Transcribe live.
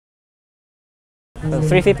Well,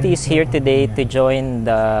 350 is here today to join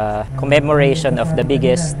the commemoration of the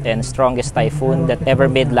biggest and strongest typhoon that ever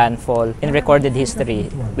made landfall in recorded history,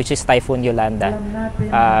 which is Typhoon Yolanda,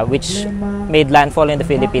 which made landfall in the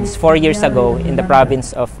Philippines 4 years ago in the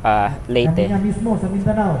province of Leyte.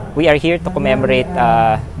 We are here to commemorate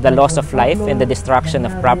the loss of life and the destruction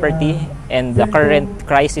of property and the current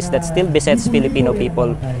crisis that still besets Filipino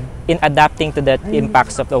people in adapting to the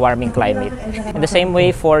impacts of the warming climate. In the same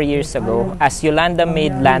way, 4 years ago, as Yolanda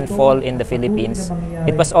made landfall in the Philippines,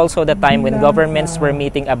 it was also the time when governments were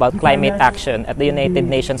meeting about climate action at the United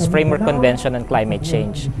Nations Framework Convention on Climate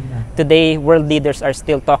Change. Today, world leaders are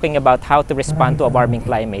still talking about how to respond to a warming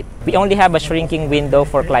climate. We only have a shrinking window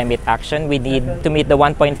for climate action. We need to meet the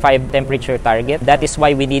 1.5 temperature target. That is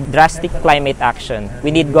why we need drastic climate action.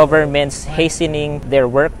 We need governments hastening their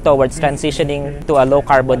work towards transitioning to a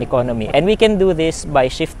low-carbon economy. And we can do this by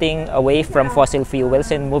shifting away from fossil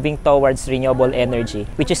fuels and moving towards renewable energy,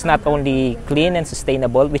 which is not only clean and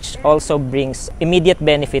sustainable, which also brings immediate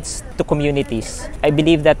benefits to communities. I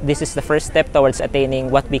believe that this is the first step towards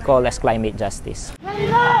attaining what we call as climate justice.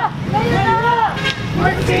 Manila! Manila!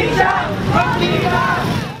 Manila!